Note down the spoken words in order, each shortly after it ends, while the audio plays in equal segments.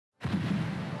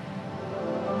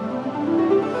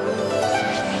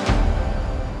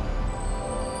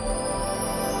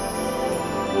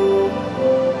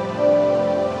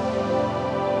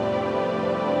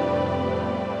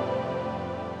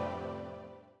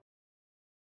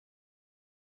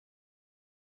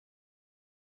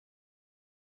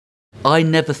I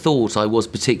never thought I was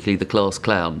particularly the class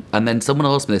clown, and then someone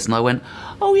asked me this, and I went,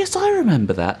 "Oh yes, I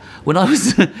remember that." When I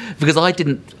was because I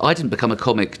didn't become a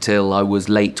comic till I was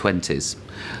late 20s,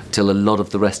 till a lot of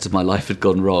the rest of my life had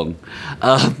gone wrong,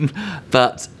 and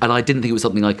I didn't think it was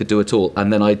something I could do at all.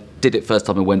 And then I did it first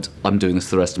time and went, "I'm doing this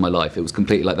for the rest of my life." It was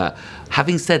completely like that.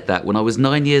 Having said that, when I was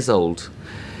 9 years old,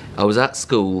 I was at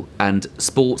school and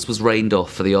sports was rained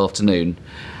off for the afternoon,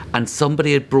 and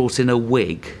somebody had brought in a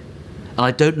wig. And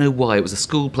I don't know why, it was a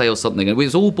school play or something, and it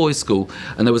was all boys' school,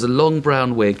 and there was a long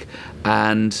brown wig,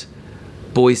 and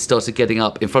boys started getting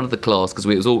up in front of the class, because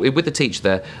it was all with the teacher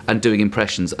there, and doing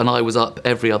impressions, and I was up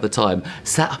every other time.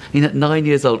 Sat, at 9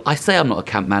 years old, I say I'm not a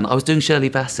camp man, I was doing Shirley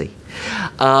Bassey.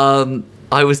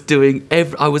 I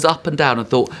was up and down and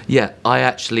thought, yeah,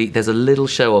 there's a little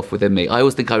show-off within me. I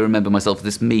always think I remember myself as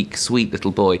this meek, sweet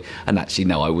little boy, and actually,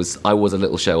 no, I was a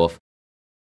little show-off.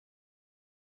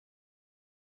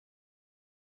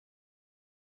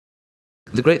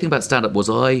 The great thing about stand-up was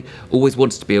I always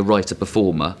wanted to be a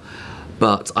writer-performer,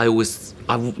 but I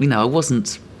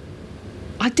wasn't.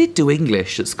 I did do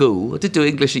English at school. I did do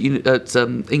English at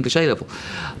English A-level,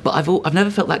 but I've never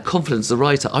felt that confident as a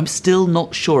writer. I'm still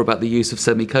not sure about the use of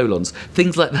semicolons,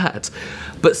 things like that.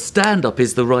 But stand-up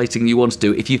is the writing you want to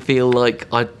do if you feel like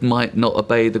I might not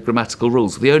obey the grammatical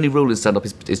rules. The only rule in stand-up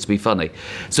is to be funny.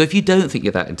 So if you don't think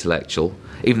you're that intellectual,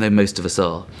 even though most of us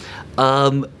are,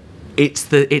 it's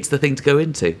the thing to go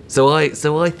into. So I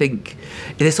think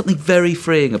there's something very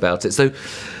freeing about it. So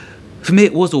for me,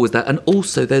 it was always that. And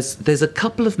also, there's a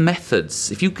couple of methods.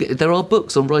 There are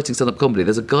books on writing stand-up comedy.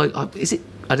 There's a guy. I don't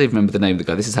even remember the name of the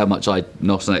guy. This is how much I'm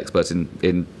not an expert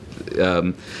in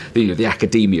the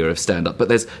academia of stand-up. But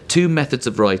there's two methods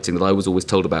of writing that I was always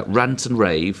told about: rant and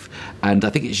rave, and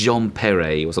I think it's Jean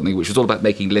Perret or something, which was all about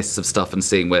making lists of stuff and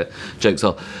seeing where jokes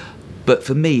are. But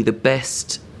for me, the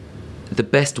best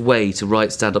way to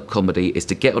write stand-up comedy is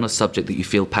to get on a subject that you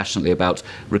feel passionately about,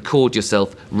 record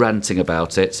yourself ranting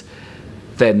about it,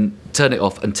 then turn it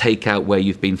off and take out where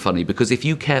you've been funny. Because if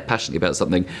you care passionately about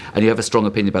something and you have a strong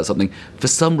opinion about something, for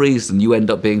some reason you end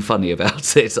up being funny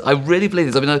about it. I really believe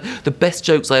this. I mean, the best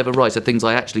jokes I ever write are things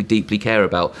I actually deeply care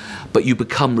about, but you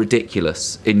become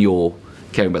ridiculous in your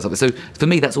caring about something. So for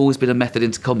me, that's always been a method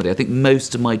into comedy. I think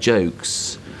most of my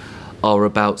jokes are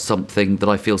about something that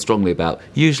I feel strongly about,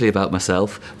 usually about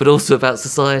myself, but also about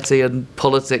society and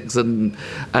politics and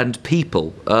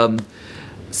people.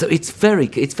 So it's very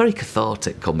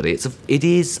cathartic comedy. It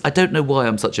is. I don't know why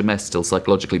I'm such a mess still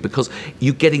psychologically, because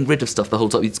you're getting rid of stuff the whole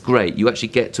time. It's great. You actually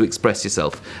get to express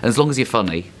yourself, and as long as you're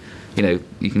funny,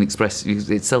 you can express.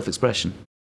 It's self-expression.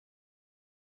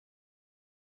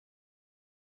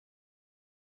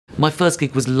 My first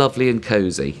gig was lovely and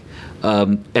cosy,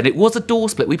 and it was a door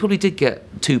split. We probably did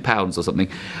get £2 or something.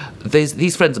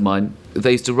 These friends of mine,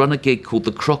 they used to run a gig called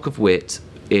the Crock of Wit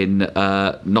in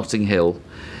Notting Hill.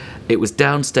 It was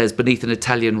downstairs beneath an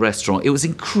Italian restaurant. It was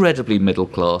incredibly middle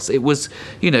class. It was,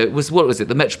 what was it?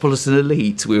 The Metropolitan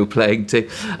Elite we were playing to.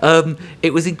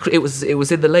 It was in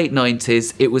the late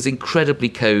 90s. It was incredibly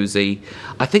cosy.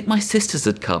 I think my sisters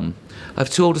had come. I have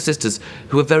two older sisters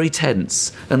who were very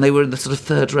tense, and they were in the sort of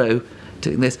third row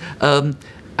doing this. I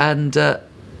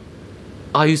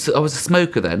was a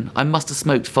smoker then. I must have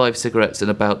smoked 5 cigarettes in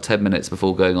about 10 minutes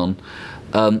before going on.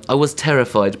 I was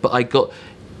terrified, but I got.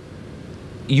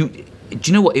 Do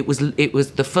you know what? It was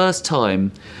the first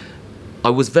time. I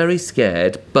was very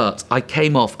scared, but I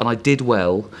came off and I did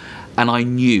well. And I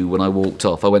knew when I walked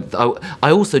off,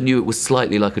 I also knew it was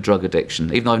slightly like a drug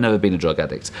addiction, even though I've never been a drug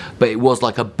addict. But it was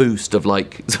like a boost of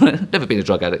never been a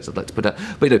drug addict, I'd like to put out.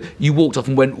 But you walked off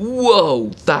and went,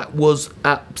 whoa, that was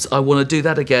I want to do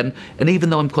that again. And even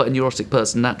though I'm quite a neurotic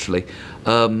person naturally,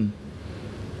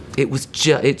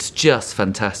 it's just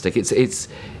fantastic. It's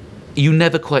you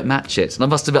never quite match it. And I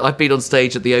must admit, I've been on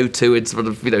stage at the O2 in front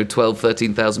of 12,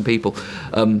 13,000 people,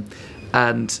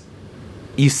 and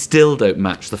you still don't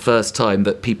match the first time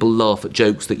that people laugh at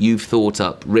jokes that you've thought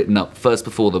up, written up, first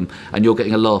before them, and you're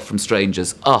getting a laugh from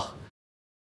strangers. Oh,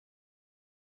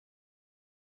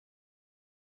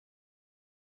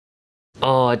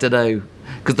 I don't know.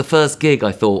 Because the first gig,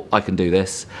 I thought, I can do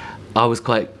this. I was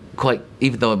quite,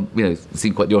 even though I'm,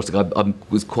 seemed quite neurotic, I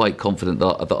was quite confident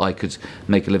that I could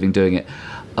make a living doing it.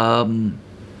 I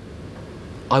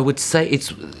would say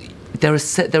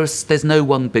there's no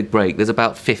one big break. There's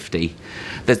about 50.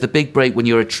 There's the big break when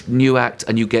you're a new act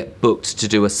and you get booked to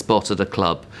do a spot at a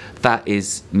club. That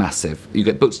is massive. You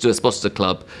get booked to do a spot at a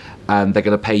club and they're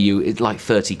going to pay you like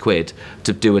 30 quid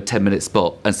to do a 10-minute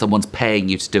spot, and someone's paying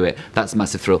you to do it. That's a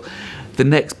massive thrill. the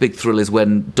next big thrill is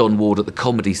when Don Ward at the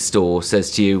Comedy Store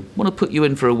says to you, "Want to put you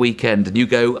in for a weekend?" And you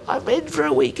go, "I'm in for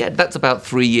a weekend." That's about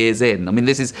 3 years in. I mean,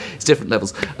 it's different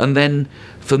levels. And then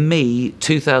for me,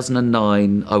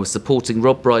 2009, I was supporting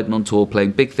Rob Brydon on tour,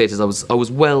 playing big theatres. I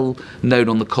was well known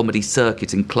on the comedy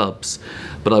circuit in clubs,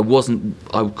 but I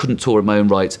couldn't tour in my own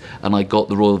right, and I got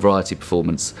the Royal Variety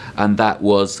performance, and that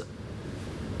was.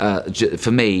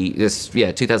 For me,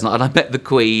 2009, and I met the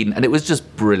Queen, and it was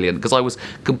just brilliant because I was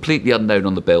completely unknown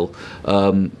on the bill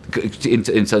in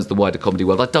terms of the wider comedy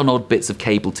world. I'd done odd bits of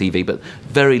cable TV, but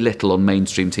very little on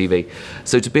mainstream TV.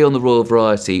 So to be on the Royal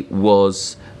Variety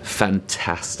was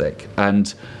fantastic,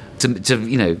 and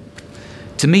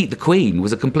to meet the Queen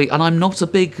was a complete. And I'm not a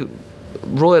big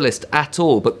royalist at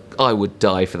all, but I would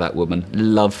die for that woman.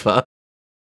 Love her.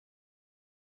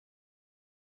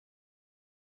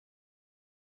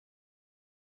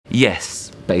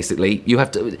 Yes, basically. You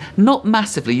have to, not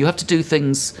massively, you have to do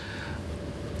things,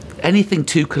 anything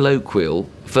too colloquial.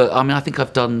 I think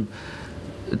I've done,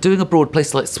 doing abroad,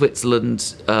 places like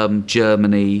Switzerland,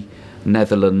 Germany,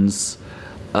 Netherlands,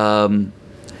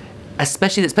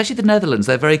 especially the Netherlands,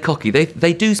 they're very cocky.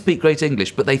 They do speak great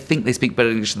English, but they think they speak better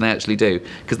English than they actually do,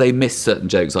 because they miss certain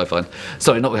jokes, I find.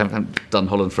 Sorry, we haven't done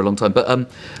Holland for a long time,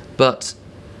 but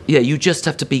yeah, you just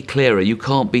have to be clearer. You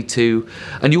can't be too...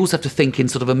 And you also have to think in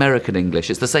sort of American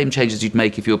English. It's the same changes you'd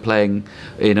make if you were playing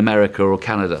in America or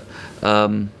Canada.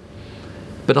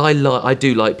 But I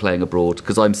do like playing abroad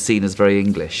because I'm seen as very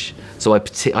English. So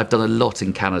I've done a lot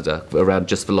in Canada around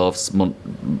Just for Laughs.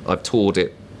 I've toured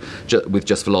it with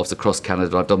Just for Laughs across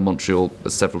Canada. I've done Montreal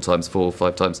several times, 4 or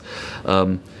 5 times.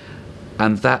 And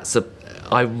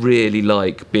I really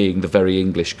like being the very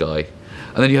English guy.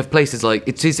 And then you have places like,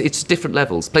 it's different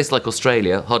levels. Places like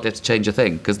Australia hardly have to change a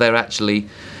thing because they're actually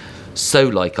so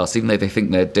like us, even though they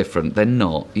think they're different. They're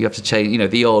not. You have to change,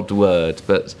 the odd word,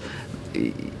 but...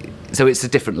 So it's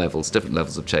different levels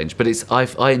of change. But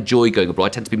I enjoy going abroad. I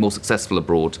tend to be more successful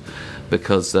abroad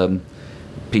because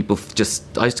people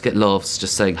I used to get laughs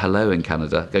just saying hello in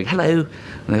Canada, going, hello,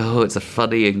 and they go, oh, it's a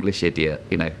funny English idiot,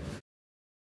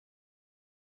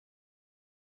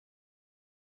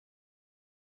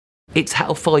 It's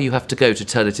how far you have to go to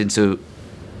turn it into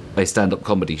a stand-up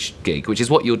comedy gig, which is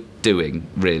what you're doing,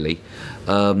 really.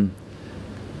 The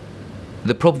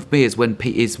problem for me is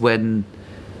when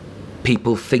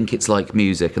people think it's like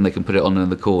music and they can put it on in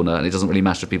the corner and it doesn't really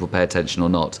matter if people pay attention or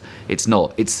not. It's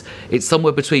not. It's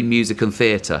somewhere between music and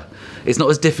theatre. It's not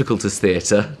as difficult as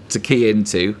theatre to key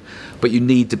into, but you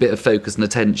need a bit of focus and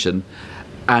attention.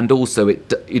 And also,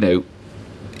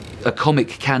 a comic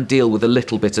can deal with a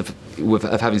little bit of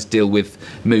having to deal with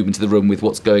movement of the room, with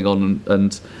what's going on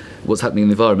and what's happening in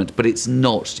the environment, but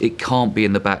it can't be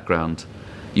in the background.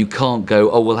 You can't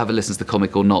go, oh, we'll have a listen to the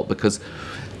comic or not, because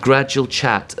gradual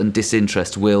chat and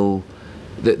disinterest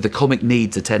the comic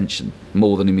needs attention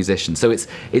more than a musician. So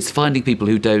it's finding people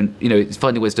who don't, it's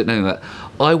finding ways to don't know that.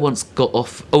 I once got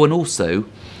off, and also,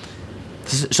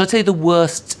 should I tell you the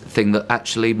worst thing that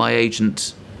actually my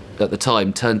agent at the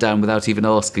time turned down without even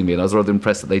asking me, and I was rather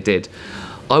impressed that they did.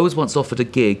 I was once offered a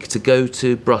gig to go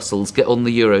to Brussels, get on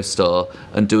the Eurostar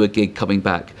and do a gig coming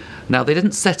back. Now, they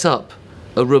didn't set up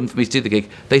a room for me to do the gig.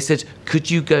 They said,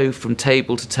 could you go from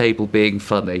table to table being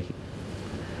funny?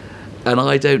 And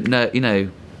I don't know,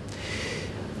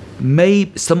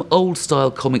 maybe some old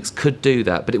style comics could do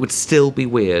that, but it would still be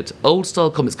weird. Old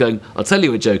style comics going, I'll tell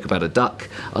you a joke about a duck,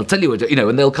 I'll tell you a joke,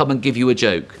 and they'll come and give you a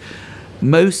joke.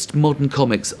 Most modern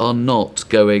comics are not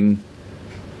going,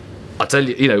 I tell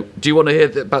you, do you want to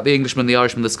hear about the Englishman, the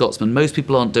Irishman, the Scotsman? Most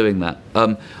people aren't doing that.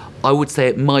 I would say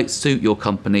it might suit your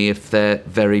company if they're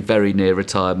very, very near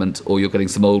retirement, or you're getting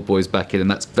some old boys back in,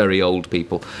 and that's very old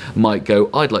people. Might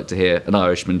go, I'd like to hear an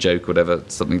Irishman joke, or whatever,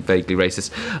 something vaguely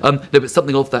racist. No, but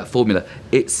something of that formula.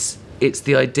 It's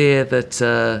the idea that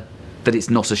it's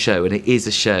not a show, and it is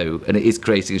a show, and it is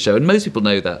creating a show. And most people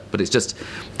know that, but it's just,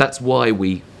 that's why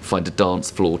we find a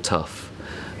dance floor tough.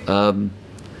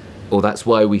 Or that's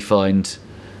why we find...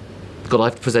 God,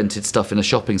 I've presented stuff in a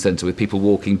shopping centre with people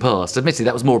walking past. Admittedly,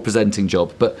 that was more a presenting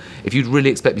job, but if you'd really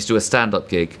expect me to do a stand-up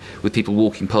gig with people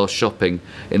walking past shopping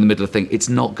in the middle of the thing, it's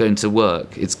not going to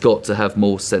work. It's got to have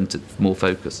more centred, more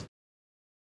focus.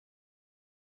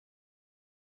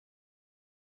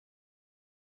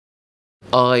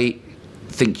 I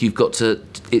think you've got to...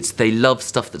 They love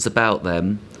stuff that's about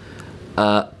them,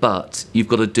 but you've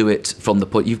got to do it from the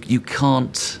point...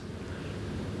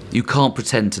 You can't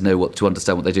pretend to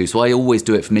understand what they do. So I always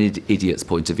do it from an idiot's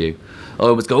point of view. I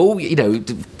always go,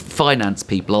 finance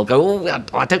people. I'll go,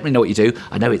 I don't really know what you do.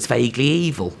 I know it's vaguely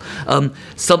evil.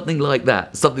 Something like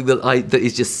that. Something that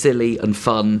is just silly and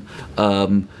fun,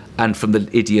 and from the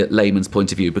idiot layman's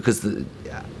point of view, because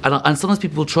and sometimes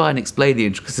people will try and explain the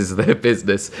intricacies of their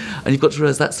business, and you've got to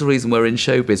realise that's the reason we're in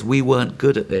showbiz. We weren't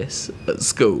good at this at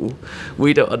school.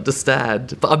 We don't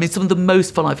understand. But I mean, some of the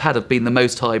most fun I've had have been the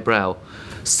most highbrow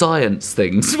science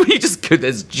things where you just go,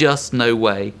 there's just no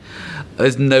way.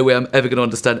 There's no way I'm ever going to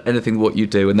understand anything what you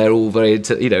do, and they're all very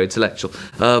intellectual.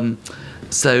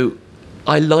 So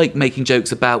I like making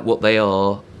jokes about what they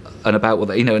are and about what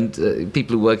they, and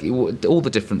people who work, all the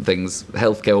different things,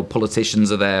 healthcare, or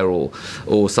politicians are there,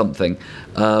 or something.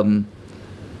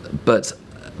 But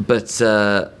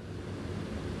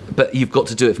you've got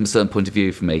to do it from a certain point of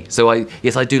view for me. So I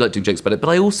do like doing jokes about it, but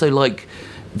I also like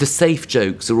the safe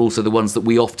jokes are also the ones that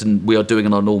we are doing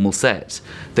on our normal set,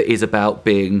 that is about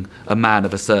being a man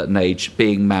of a certain age,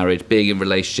 being married, being in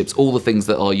relationships, all the things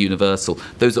that are universal.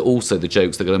 Those are also the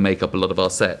jokes that are going to make up a lot of our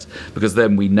set, because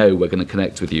then we know we're going to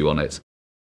connect with you on it.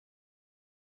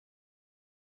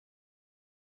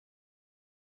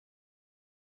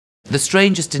 The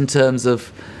strangest in terms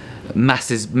of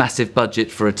massive budget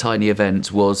for a tiny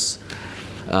event was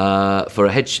for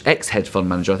a ex-hedge fund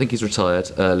manager. I think he's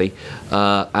retired early,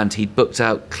 and he'd booked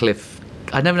out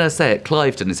I never know how to say it.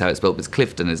 Cliveden is how it's spelled, but it's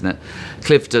Clifton, isn't it?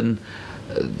 Clifton,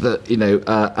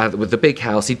 with the big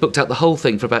house. He'd booked out the whole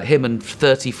thing for about him and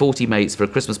 30, 40 mates for a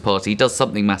Christmas party. He does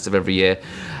something massive every year.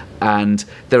 And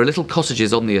there are little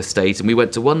cottages on the estate, and we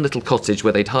went to one little cottage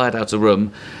where they'd hired out a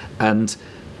room, and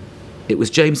it was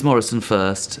James Morrison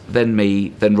first, then me,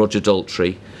 then Roger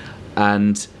Daltrey,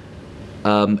 and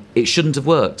it shouldn't have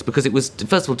worked, because it was,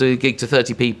 first of all, doing a gig to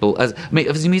 30 people. As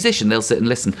a musician, they'll sit and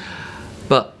listen,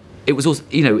 but it was also,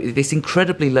 this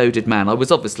incredibly loaded man. I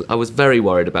was very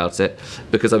worried about it,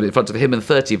 because I'm in front of him and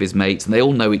 30 of his mates, and they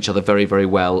all know each other very, very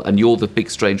well, and you're the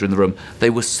big stranger in the room. They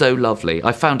were so lovely.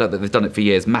 I found out that they've done it for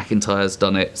years. McIntyre's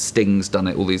done it, Sting's done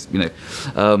it, all these,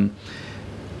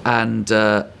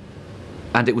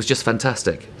 and it was just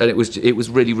fantastic, and it was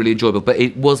really, really enjoyable. But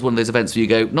it was one of those events where you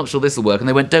go, not sure this will work, and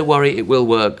they went, don't worry, it will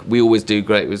work. We always do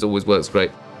great. It always works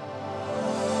great.